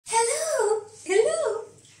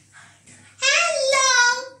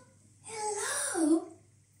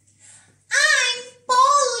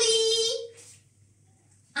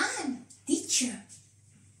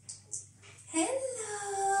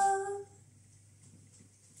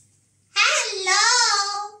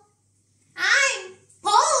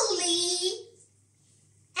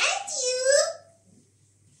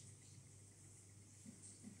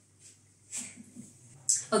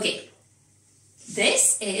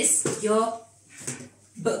is your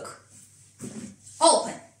book.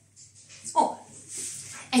 Open. Open.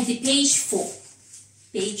 And the page 4.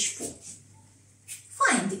 Page 4.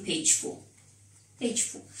 Find the page 4. Page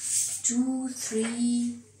 4. 2,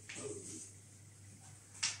 3.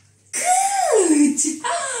 Good!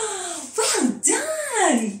 Oh, well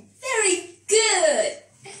done! Very good!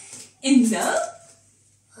 And now,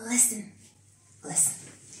 listen. Listen.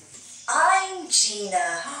 I'm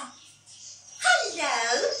Gina.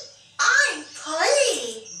 Hello, I'm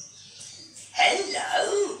Polly.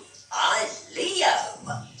 Hello, I'm Leo.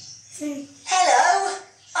 Hello,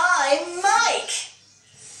 I'm Mike.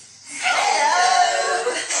 Hello.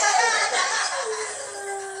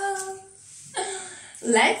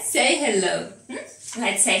 Let's say hello.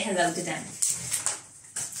 Let's say hello to them.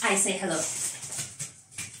 I say hello.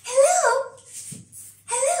 Hello.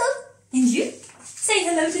 Hello. And you? Say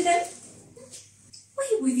hello to them.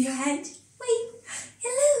 Wave with your hand. Wave.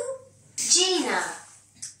 Hello. Gina.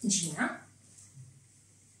 Gina.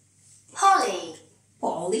 Polly.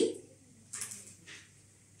 Polly.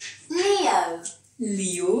 Leo.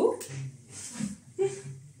 Leo.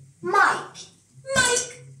 Mike. Mike.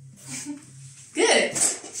 Good.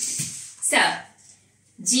 So,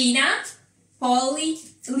 Gina, Polly,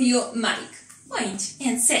 Leo, Mike. Point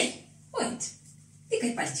and say. Point.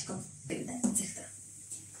 Тыкай пальчиком.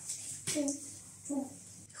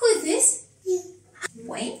 Who is this?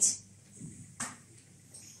 Point.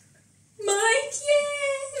 Mike,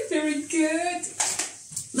 yeah, very good.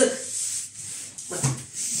 Look. Look.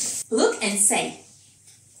 Look and say.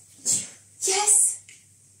 Yes.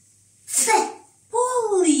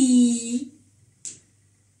 Polly.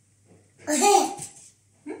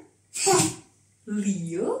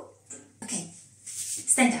 Leo. Okay.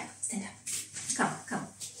 Stand up. Stand up. Come. Come.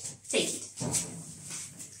 Take it.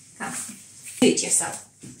 Come. Do it yourself.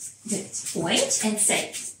 Do it. Point and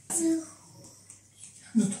say.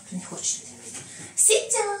 Ну, тут не хочешь.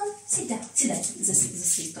 Sit down. Sit down. Sit down. За свой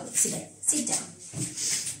стол. Sit down. Sit down.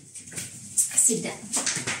 Sit down.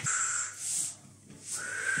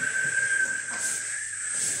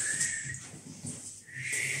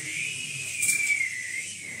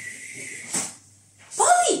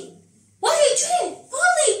 Polly! What are you doing?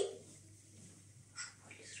 Polly!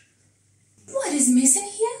 What is missing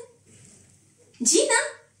here? Gina?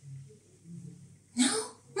 No?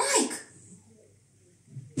 Mike?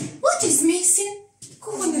 What is missing?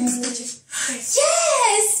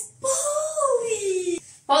 Yes! Polly!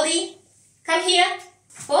 Polly, come here.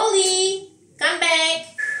 Polly, come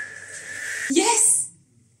back. Yes!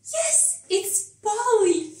 Yes, it's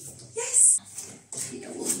Polly. Yes. Here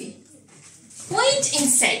will be. Point and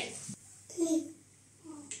say.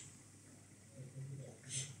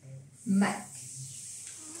 Mike.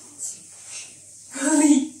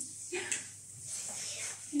 Polly.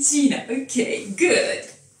 Gina, okay, good.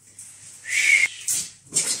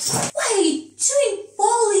 What are you doing,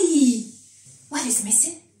 Polly? What is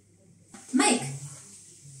missing? Mike.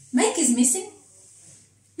 Mike is missing?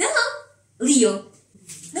 No. Leo.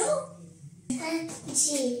 No.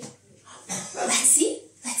 G. Let's see.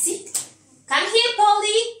 Let's see. Come here,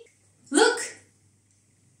 Polly. Look.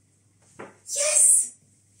 Yes.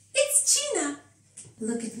 It's Gina.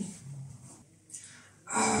 Look at me.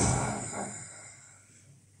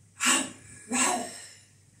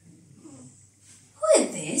 Who is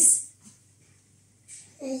this?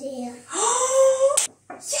 Leo.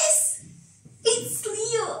 Yes. It's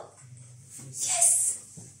Leo. Yes.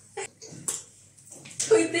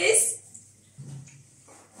 Who is this?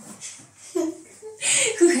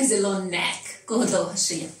 Who has a long neck? Кого довга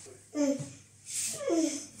шия? Yes.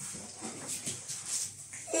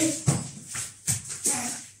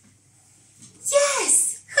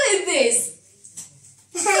 Who is this?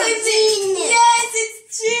 Who is it? Yes, it's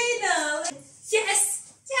Gina. Yes.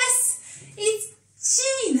 Yes. It's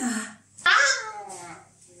Gina.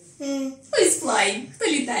 Who is flying? Кто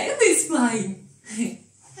летает? Who is flying?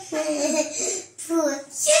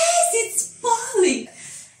 Yes, it's Polly.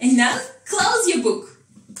 And now close your book.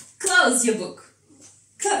 Close your book.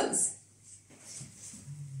 Close.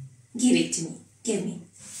 Give it to me. Give me.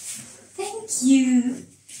 Thank you.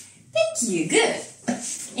 Thank you. Good.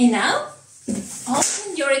 And now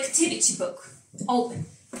open your activity book. Open.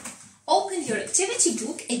 Open your activity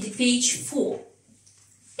book at the page 4.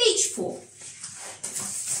 Page 4.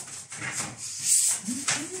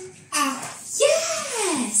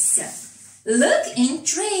 Yes! Look and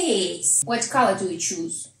trace. What color do you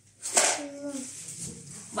choose?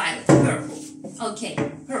 Violet, purple. Okay,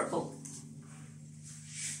 purple.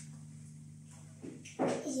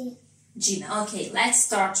 Gina. Okay, let's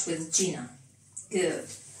start with Gina. Good.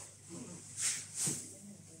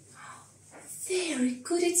 Very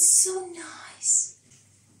good. It's so nice.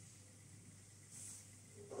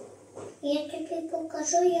 Я тобі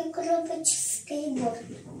покажу, як робить скейтборд.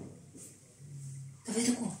 Давай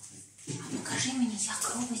таку. А покажи мені,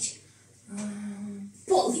 як робить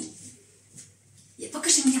Полі.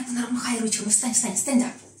 Покажи мені, як вона махає ручками. Встань,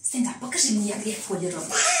 стендап. Покажи мені, як Полі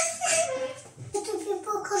робить. Я тобі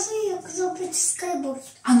покажу, як робить скейтборд.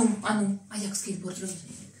 Ану, а як скейтборд робить?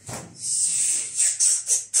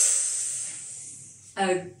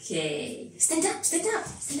 Окей. Stand up.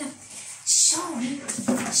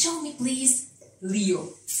 Show me, please. Leo.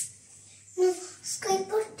 Ну,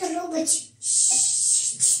 скейтборд робить.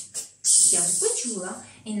 Я вже почула.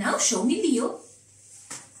 And now show me Leo.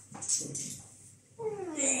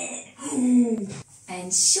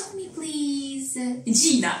 And show me, please,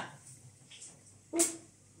 Gina.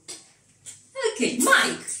 Okay,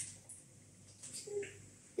 Mike.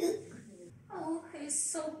 Oh, he's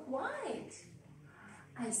so quiet.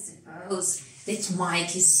 I suppose that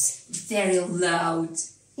Mike is very loud.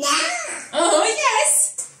 Yeah. Oh, yes.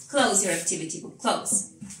 Close your activity book. Close.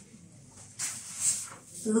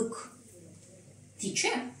 Look.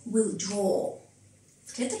 Teacher will draw.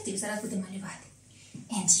 Детектив зараз буде малювати.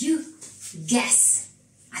 And you guess.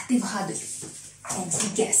 А ти вгадуй. And you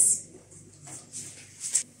guess.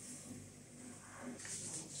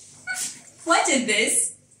 What is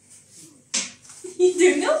this? You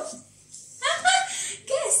don't know?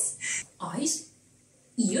 Guess. Eyes?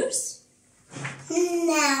 Ears?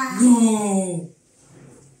 No. No.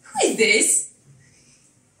 Who is this?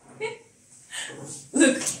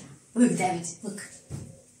 Look, David, look.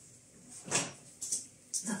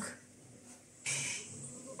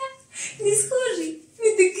 Не схожий,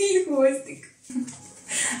 не такий хвостик.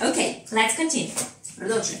 Okay, let's continue.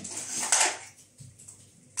 Продовжуємо.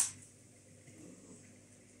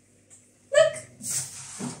 Look.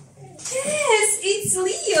 Yes, it's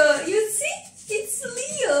Leo. You see? It's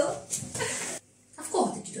Leo. А в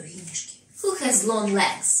кого такі довгі ніжки? Who has long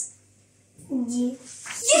legs?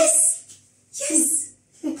 Yes.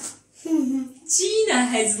 Gina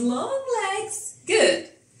has long legs. Good.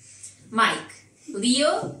 Mike,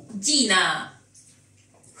 Leo, Gina.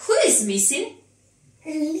 Who is missing?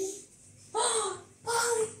 Oh,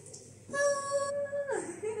 Polly.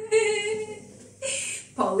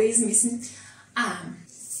 Polly is missing.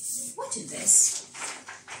 What is this?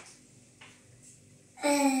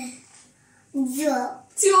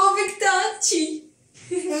 Дзьобик Тачі.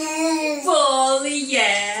 Polly,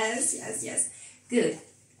 yes. Good.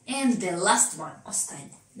 And the last one,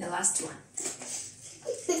 останнє. The last one.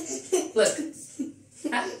 Look.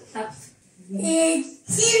 Up. Yeah!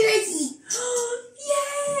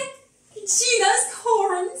 Gina's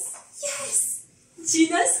horns. Yes.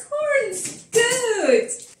 Gina's horns. Good.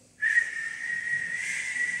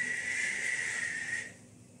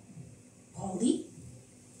 Polly?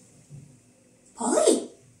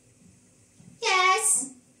 Yes.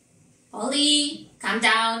 Polly, calm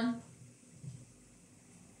down.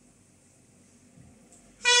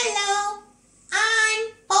 Hello, I'm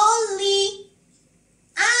Polly.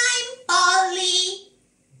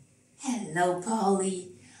 Hello, Polly.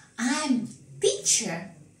 I'm teacher.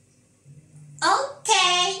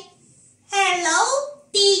 Okay. Hello,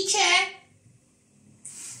 teacher.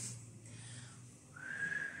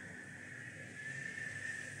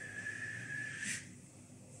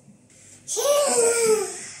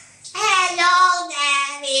 Hello,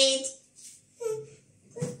 David.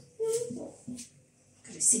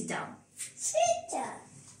 Sit down. Sit down.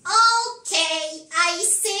 Okay, I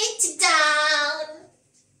sit down.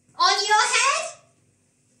 On your head?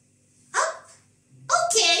 Up.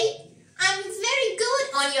 Okay, I'm very good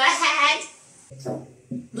on your head.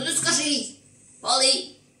 Ну, скажи. Polly,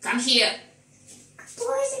 come here.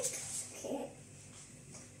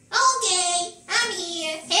 Okay, I'm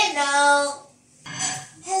here. Hello.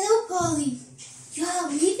 Hello, Polly. You are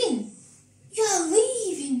leaving.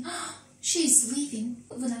 She's leaving.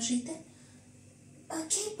 Вона вже йде.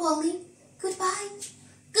 Okay, Polly. Goodbye.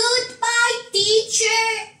 Goodbye, teacher.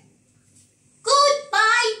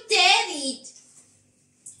 Goodbye, David.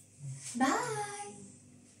 Bye.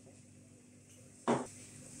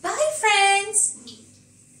 Bye, friends.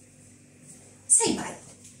 Say bye.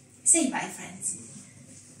 Say bye, friends.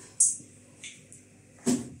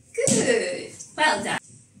 Good. Well done.